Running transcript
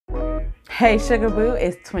Hey Sugar Boo,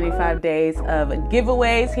 it's 25 days of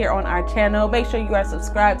giveaways here on our channel. Make sure you are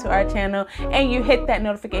subscribed to our channel and you hit that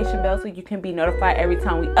notification bell so you can be notified every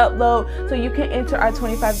time we upload, so you can enter our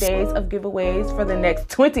 25 days of giveaways for the next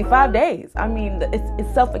 25 days. I mean,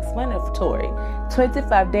 it's self-explanatory.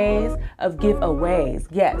 25 days of giveaways.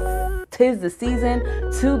 Yes, 'tis the season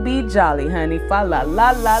to be jolly, honey. Fa la la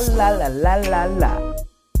la la la la la la.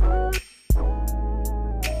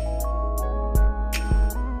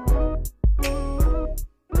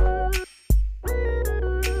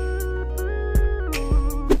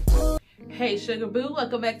 Hey Sugar Boo,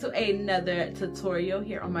 welcome back to another tutorial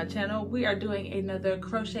here on my channel. We are doing another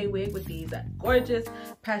crochet wig with these gorgeous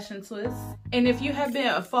passion twists. And if you have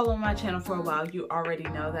been following my channel for a while, you already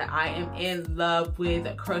know that I am in love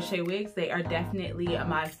with crochet wigs. They are definitely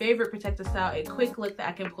my favorite protective style, a quick look that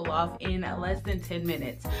I can pull off in less than 10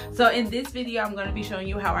 minutes. So in this video, I'm going to be showing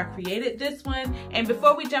you how I created this one. And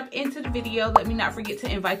before we jump into the video, let me not forget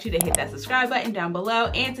to invite you to hit that subscribe button down below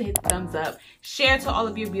and to hit the thumbs up, share to all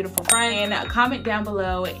of your beautiful friends, and comment down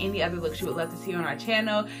below any other looks you would love to see on our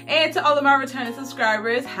channel. And to all of my returning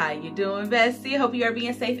subscribers, how you doing, bestie? Hope you are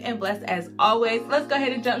being safe and blessed as always. Let's go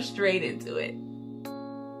ahead and jump straight into it.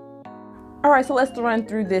 Alright, so let's run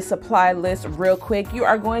through this supply list real quick. You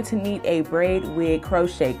are going to need a braid wig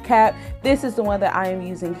crochet cap. This is the one that I am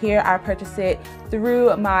using here. I purchased it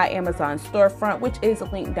through my Amazon storefront, which is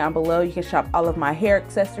linked down below. You can shop all of my hair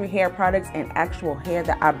accessory, hair products, and actual hair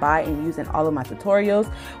that I buy and use in all of my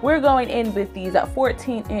tutorials. We're going in with these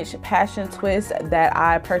 14-inch passion twists that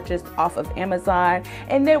I purchased off of Amazon,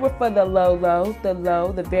 and they were for the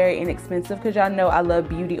the very inexpensive, because y'all know I love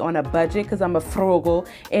beauty on a budget because I'm a frugal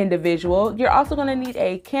individual. You're also going to need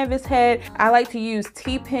a canvas head. I like to use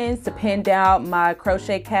T-pins to pin down my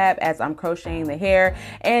crochet cap as I'm crocheting the hair,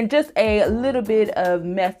 and just a little bit of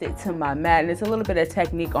method to my madness, a little bit of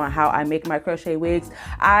technique on how I make my crochet wigs.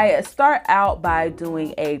 I start out by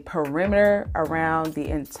doing a perimeter around the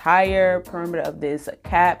entire perimeter of this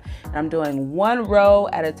cap, and I'm doing one row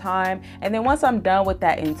at a time. And then once I'm done with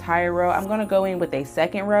that entire row, I'm going to go in with a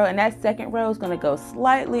second row, and that second row is going to go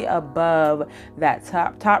slightly above that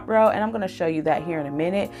top row, and I'm going to show you that here in a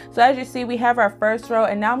minute. So as you see, we have our first row,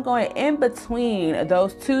 and now I'm going in between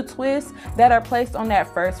those two twists that are placed on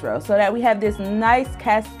that first row, so that we have this nice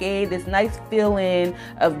cascade, this nice fill-in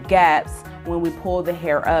of gaps. When we pull the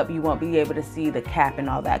hair up, you won't be able to see the cap and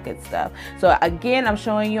all that good stuff. So again, I'm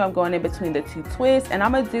showing you, I'm going in between the two twists, and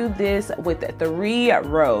I'm gonna do this with 3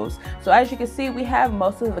 rows. So as you can see, we have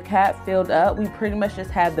most of the cap filled up. We pretty much just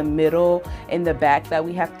have the middle and the back that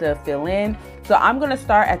we have to fill in. So I'm gonna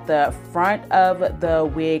start at the front of the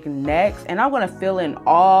wig next, and I'm gonna fill in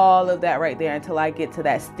all of that right there until I get to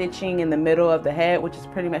that stitching in the middle of the head, which is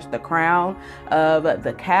pretty much the crown of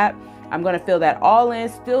the cap. I'm going to fill that all in,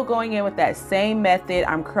 still going in with that same method.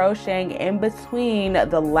 I'm crocheting in between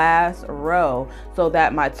the last row so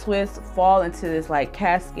that my twists fall into this like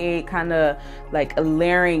cascade, kind of like a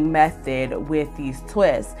layering method with these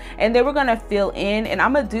twists. And then we're going to fill in, and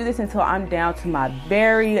I'm going to do this until I'm down to my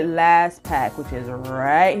very last pack, which is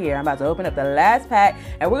right here. I'm about to open up the last pack,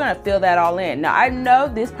 and we're going to fill that all in. Now I know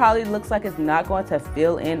this probably looks like it's not going to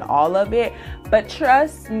fill in all of it, but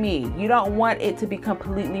trust me, you don't want it to be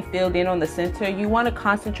completely filled in on the center. You want to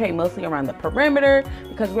concentrate mostly around the perimeter,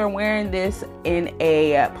 because we're wearing this in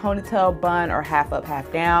a ponytail bun or half up,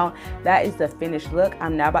 half down. That is the finished look.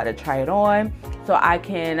 I'm now about to try it on so I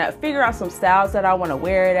can figure out some styles that I want to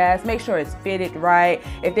wear it as, make sure it's fitted right.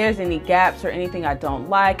 If there's any gaps or anything I don't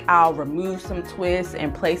like, I'll remove some twists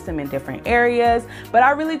and place them in different areas. But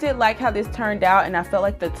I really did like how this turned out, and I felt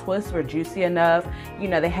like the twists were juicy enough. You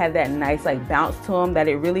know, they had that nice like bounce to them that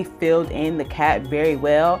it really filled in the cap very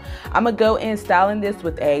well. I'm gonna go in styling this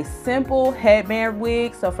with a simple headband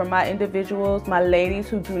wig. So for my individuals, my ladies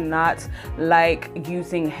who do not like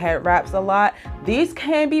using head wraps a lot, these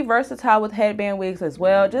can be versatile with headband wigs as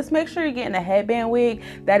well. Just make sure you're getting a headband wig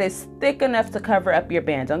that is thick enough to cover up your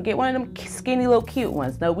band. Don't get one of them skinny little cute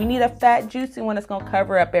ones. No, we need a fat juicy one that's gonna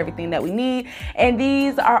cover up everything that we need. And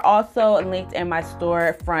these are also linked in my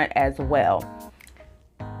store front as well.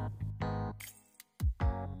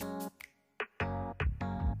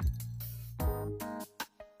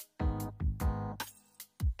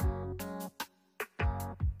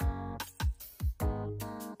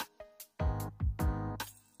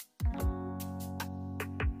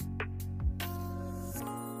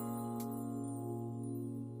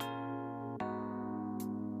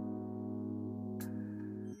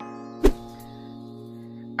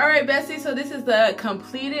 All right, bestie, so this is the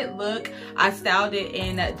completed look. I styled it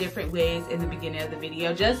in different ways in the beginning of the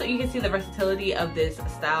video, just so you can see the versatility of this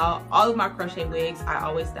style. All of my crochet wigs, I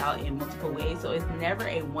always style in multiple ways, so it's never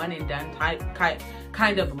a one and done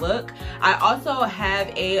kind of look. I also have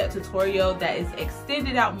a tutorial that is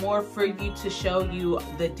extended out more for you to show you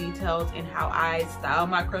the details in how I style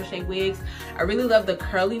my crochet wigs. I really love the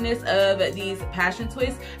curliness of these passion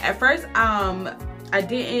twists. At first, I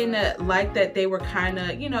didn't like that they were kind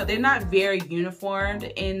of, you know, they're not very uniformed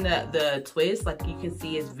in the twist. Like you can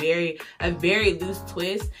see, it's a very loose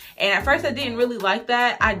twist. And at first I didn't really like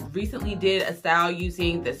that. I recently did a style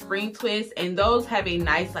using the spring twist, and those have a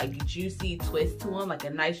nice like juicy twist to them, like a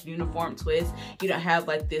nice uniform twist. You don't have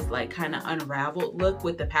like this like kind of unraveled look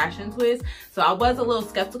with the passion twist. So I was a little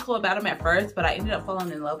skeptical about them at first, but I ended up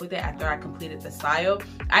falling in love with it after I completed the style.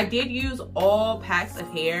 I did use all packs of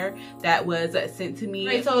hair that was sent to me.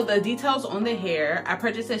 Right, so the details on the hair, I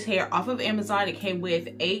purchased this hair off of Amazon. It came with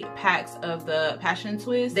 8 packs of the passion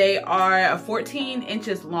twist. They are 14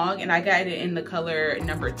 inches long, and I got it in the color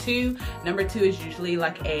number 2. Number 2 is usually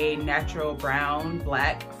like a natural brown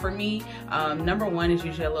black for me. Number 1 is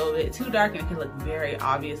usually a little bit too dark and it can look very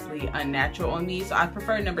obviously unnatural on me, so I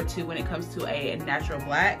prefer number 2 when it comes to a natural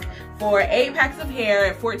black. For 8 packs of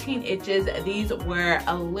hair, 14 inches, these were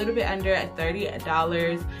a little bit under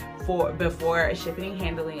 $30 before shipping and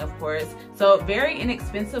handling, of course. So very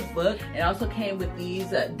inexpensive look. It also came with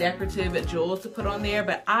these decorative jewels to put on there,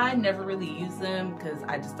 but I never really use them because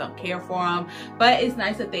I just don't care for them. But it's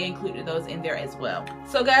nice that they included those in there as well.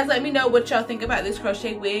 So guys, let me know what y'all think about this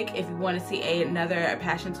crochet wig. If you want to see another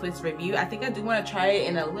passion twist review, I think I do want to try it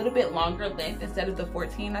in a little bit longer length instead of the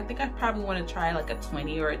 14. I think I probably want to try like a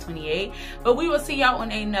 20 or a 28, but we will see y'all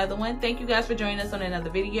on another one. Thank you guys for joining us on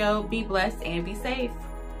another video. Be blessed and be safe.